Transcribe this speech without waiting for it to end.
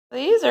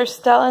These are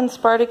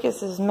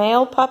Stella-Spartacus's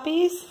male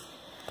puppies.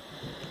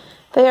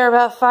 They are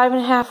about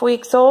 5.5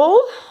 weeks old,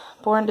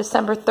 born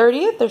December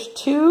 30th. There's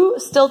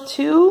still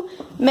two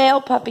male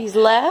puppies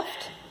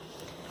left,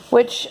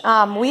 which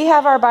we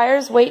have our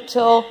buyers wait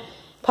till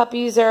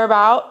puppies are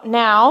about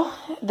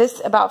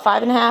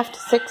 5.5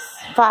 to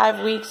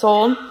 5 weeks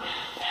old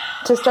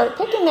to start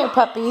picking their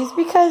puppies,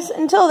 because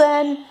until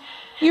then,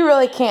 you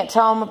really can't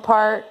tell them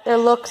apart. Their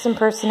looks and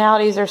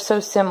personalities are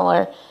so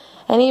similar.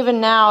 And even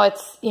now,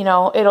 it's,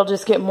 it'll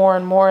just get more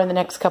and more in the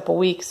next couple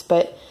weeks.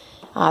 But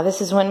this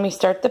is when we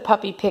start the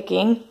puppy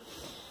picking.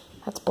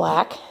 That's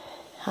black,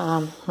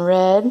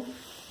 red,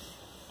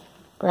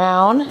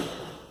 brown,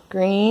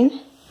 green,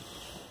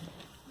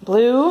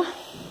 blue,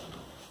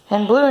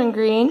 and blue and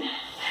green.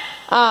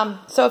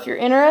 So if you're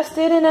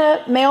interested in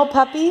a male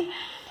puppy,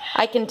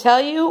 I can tell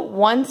you,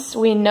 once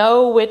we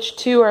know which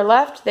two are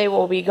left, they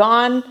will be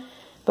gone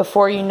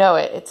before you know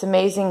it. It's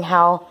amazing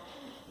how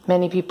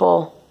many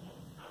people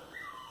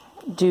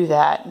do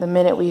that. The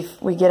minute we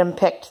get them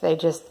picked, they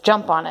just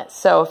jump on it.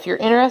 So if you're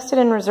interested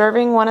in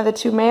reserving one of the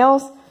two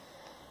males,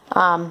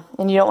 and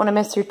you don't want to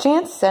miss your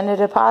chance, send a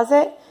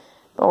deposit,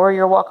 or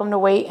you're welcome to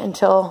wait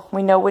until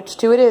we know which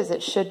two it is.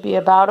 It should be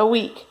about a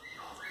week-ish.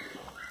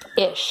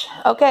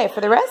 Okay, for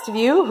the rest of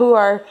you who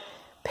are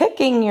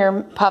picking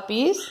your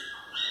puppies,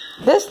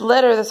 this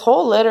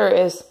whole litter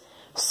is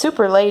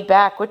super laid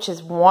back, which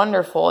is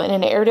wonderful. In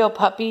an Airedale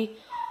puppy,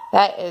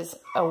 that is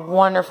a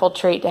wonderful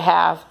trait to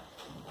have.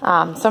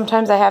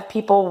 Sometimes I have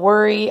people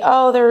worry,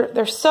 oh,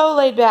 they're so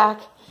laid back.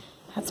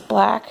 That's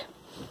black,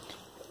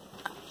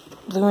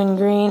 blue and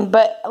green.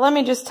 But let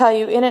me just tell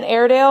you, in an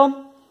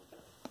Airedale,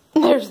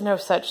 there's no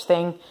such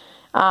thing.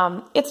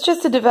 It's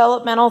just a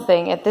developmental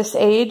thing. At this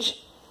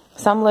age,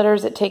 some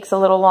litters, it takes a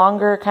little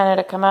longer kind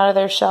of to come out of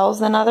their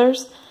shells than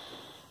others.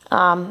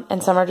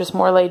 And some are just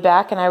more laid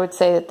back. And I would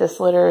say that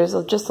this litter is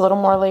just a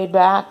little more laid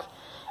back,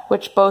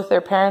 which both their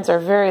parents are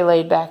very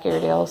laid back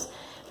Airedales.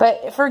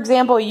 But for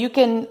example, you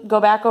can go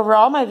back over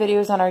all my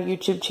videos on our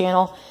YouTube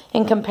channel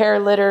and compare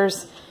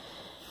litters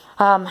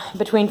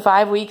between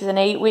 5 weeks and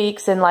 8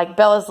 weeks. And like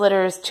Bella's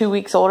litter is 2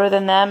 weeks older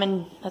than them,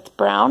 and that's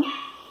brown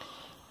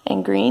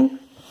and green.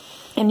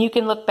 And you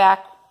can look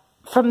back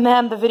from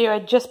them, the video I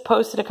just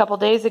posted a couple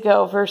days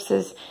ago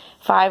versus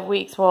 5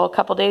 weeks. Well, a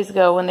couple days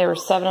ago when they were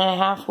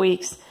 7.5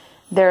 weeks,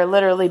 they're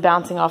literally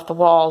bouncing off the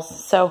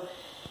walls. So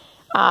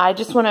I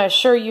just want to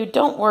assure you,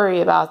 don't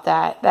worry about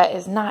that. That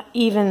is not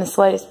even the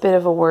slightest bit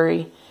of a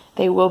worry.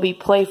 They will be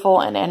playful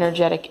and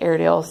energetic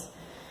Airedales.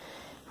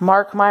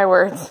 Mark my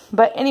words.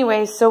 But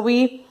anyways, so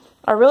we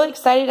are really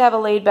excited to have a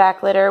laid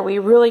back litter. We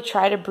really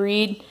try to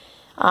breed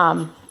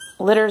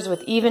litters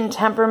with even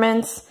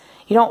temperaments.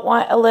 You don't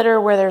want a litter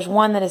where there's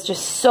one that is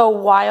just so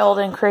wild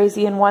and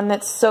crazy and one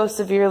that's so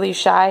severely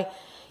shy.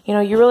 You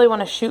really want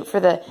to shoot for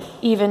the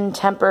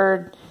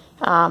even-tempered,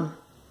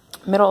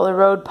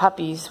 middle-of-the-road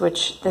puppies,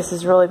 which this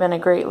has really been a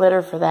great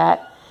litter for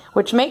that,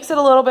 which makes it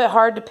a little bit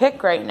hard to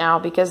pick right now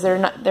because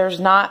there's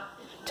not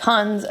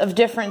tons of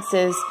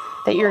differences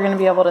that you're going to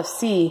be able to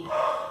see.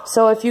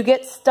 So if you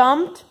get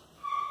stumped,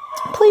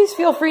 please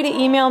feel free to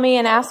email me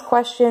and ask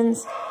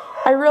questions.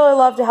 I really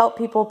love to help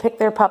people pick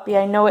their puppy.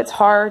 I know it's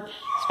hard,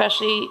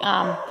 especially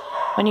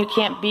when you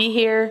can't be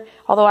here,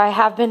 although I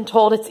have been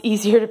told it's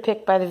easier to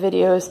pick by the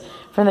videos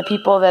from the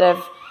people that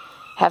have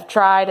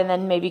tried and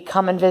then maybe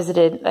come and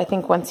visited. I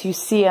think once you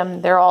see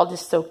them, they're all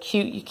just so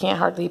cute, you can't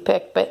hardly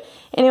pick. But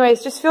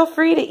anyways, just feel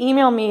free to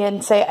email me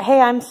and say,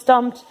 hey, I'm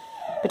stumped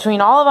between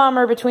all of them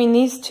or between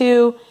these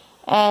two.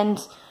 And,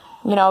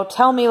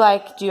 tell me,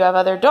 like, do you have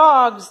other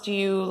dogs? Do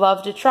you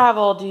love to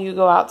travel? Do you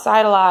go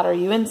outside a lot? Are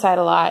you inside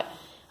a lot?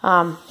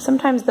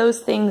 Sometimes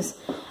those things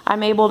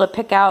I'm able to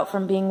pick out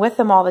from being with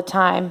them all the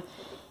time,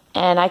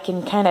 and I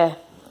can kind of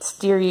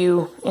steer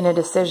you in a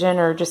decision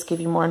or just give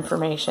you more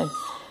information.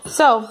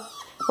 So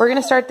we're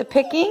going to start the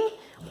picking.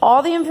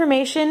 All the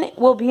information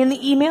will be in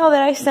the email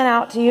that I sent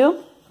out to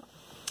you.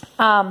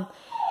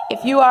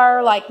 If you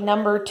are like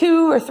number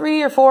 2 or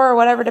 3 or 4 or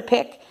whatever to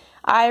pick,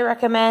 I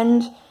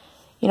recommend,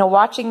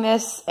 watching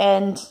this,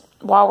 and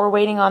while we're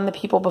waiting on the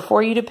people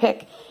before you to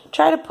pick,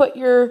 try to put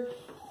your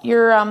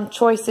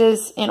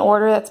choices in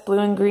order. That's blue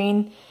and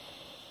green.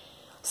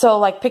 So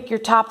like pick your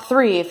top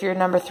 3 if you're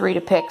number 3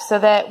 to pick, so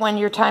that when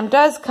your time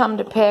does come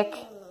to pick,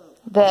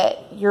 that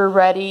you're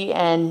ready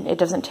and it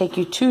doesn't take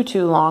you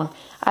too long.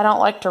 I don't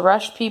like to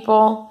rush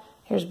people.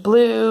 Here's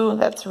blue,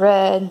 that's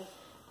red,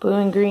 blue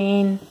and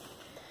green,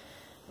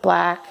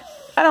 black.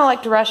 I don't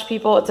like to rush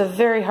people. It's a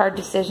very hard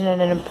decision and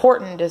an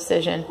important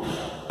decision.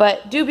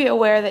 But do be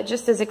aware that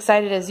just as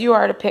excited as you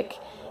are to pick,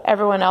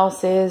 everyone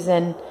else is,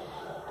 and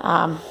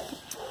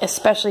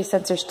especially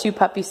since there's 2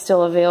 puppies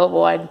still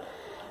available, I'd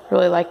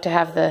really like to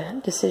have the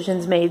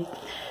decisions made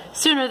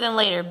sooner than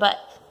later. But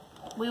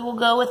we will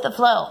go with the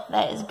flow.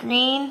 That is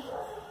green.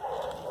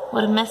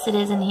 What a mess it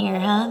is in here,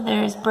 huh?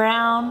 There's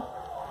brown.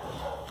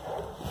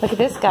 Look at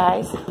this,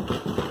 guys.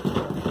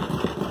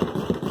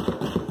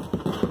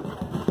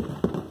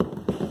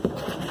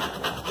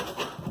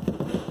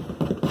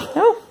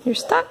 Oh, you're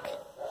stuck.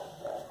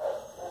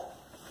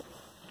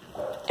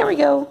 There we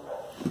go.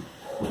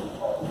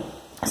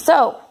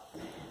 So,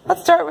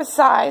 let's start with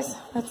size.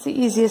 That's the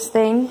easiest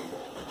thing.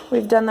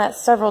 We've done that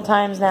several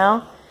times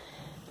now.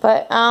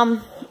 But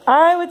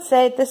I would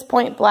say at this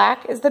point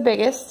black is the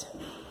biggest.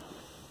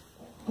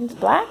 It's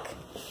black.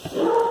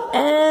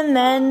 And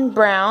then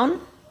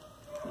brown.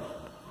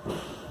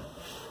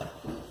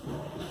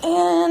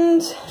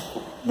 And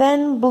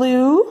then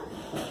blue.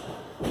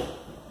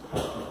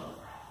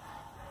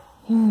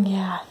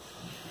 Yeah.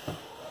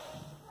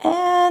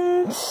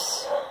 And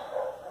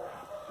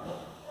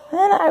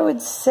then I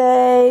would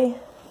say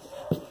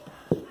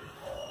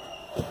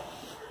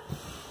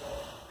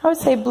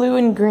blue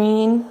and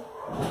green.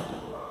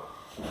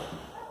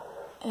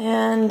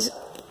 And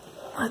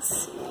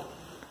let's see.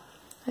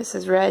 This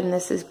is red and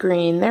this is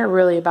green. They're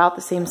really about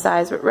the same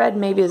size, but red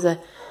maybe is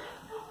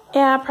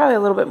probably a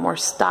little bit more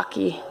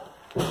stocky.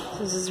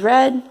 This is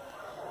red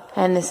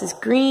and this is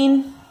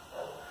green.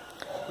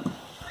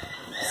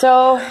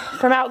 So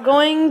from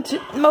outgoing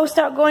to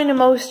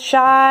most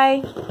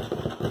shy,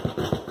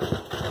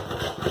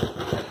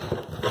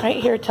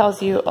 right here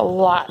tells you a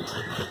lot.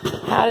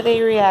 How do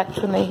they react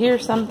when they hear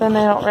something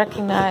they don't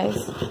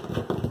recognize?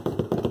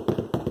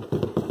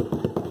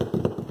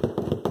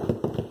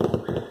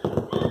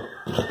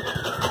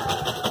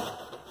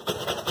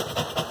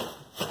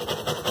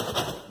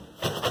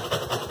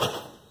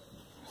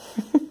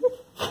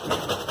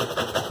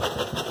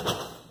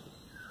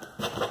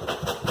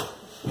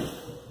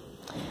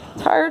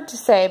 It's hard to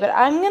say, but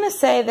I'm going to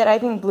say that I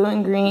think blue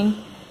and green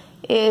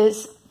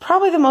is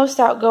probably the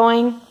most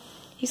outgoing.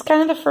 He's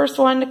kind of the first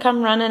one to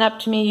come running up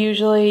to me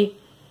usually.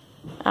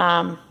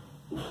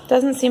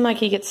 Doesn't seem like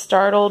he gets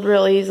startled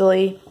real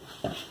easily.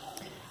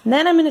 And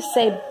then I'm going to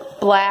say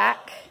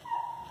black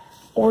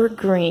or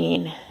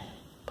green.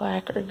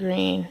 Black or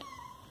green.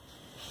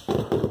 I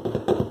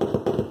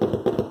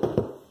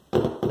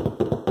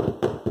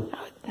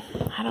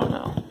don't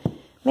know.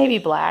 Maybe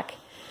black.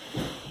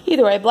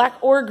 Either way, black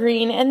or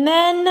green. And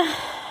then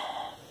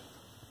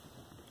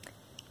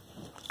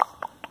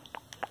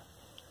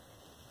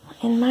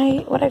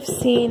what I've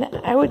seen,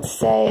 I would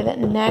say that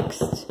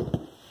next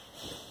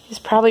is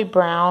probably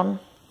brown.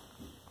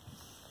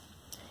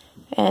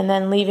 And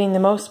then leaving the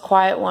most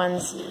quiet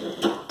ones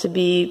to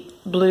be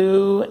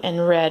blue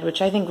and red,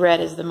 which I think red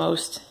is the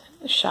most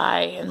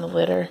shy in the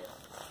litter.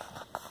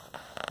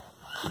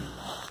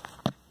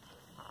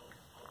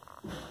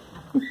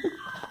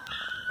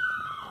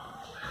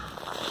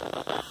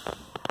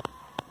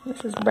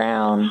 This is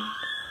brown,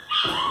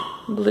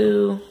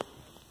 blue,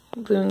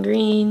 blue and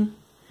green,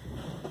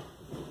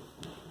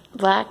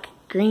 black,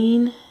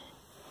 green,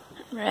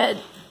 red.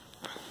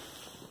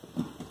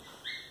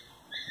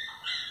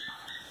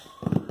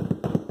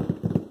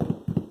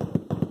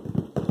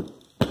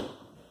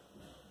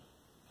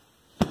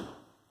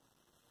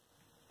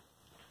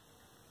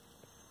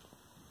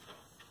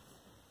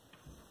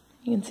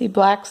 You can see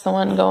black's the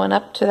one going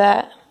up to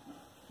that.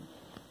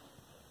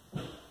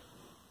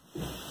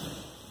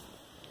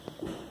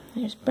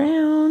 There's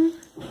brown,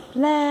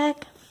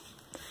 black.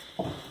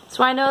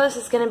 So I know this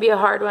is going to be a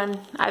hard one.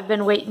 I've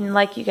been waiting,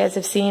 like you guys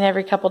have seen,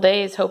 every couple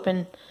days,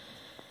 hoping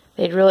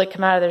they'd really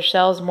come out of their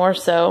shells more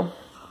so.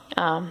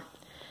 But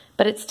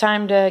it's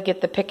time to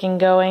get the picking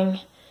going.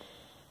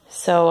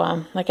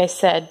 So, like I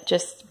said,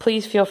 just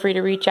please feel free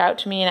to reach out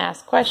to me and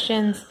ask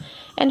questions.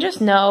 And just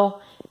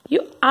know,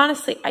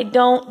 honestly, I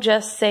don't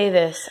just say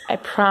this. I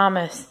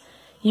promise.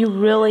 You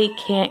really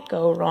can't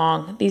go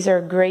wrong. These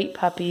are great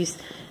puppies.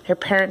 Their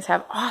parents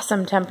have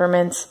awesome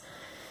temperaments.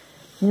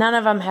 None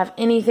of them have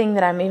anything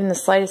that I'm even the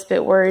slightest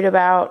bit worried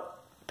about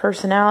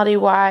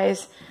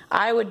personality-wise.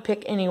 I would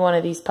pick any one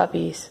of these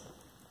puppies.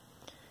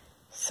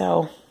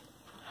 So,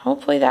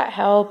 hopefully that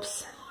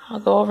helps. I'll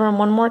go over them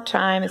one more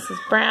time. This is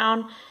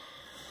brown.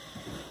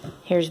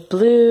 Here's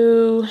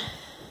blue.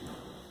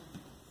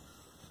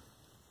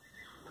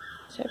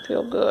 Does that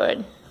feel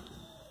good?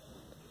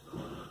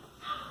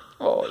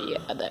 Oh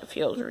yeah, that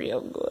feels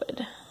real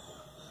good.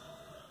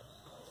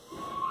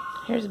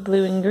 Here's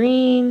blue and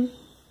green.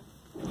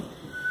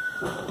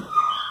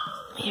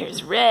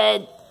 Here's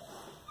red.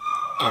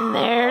 And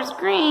there's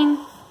green.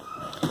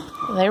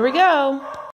 Well, there we go.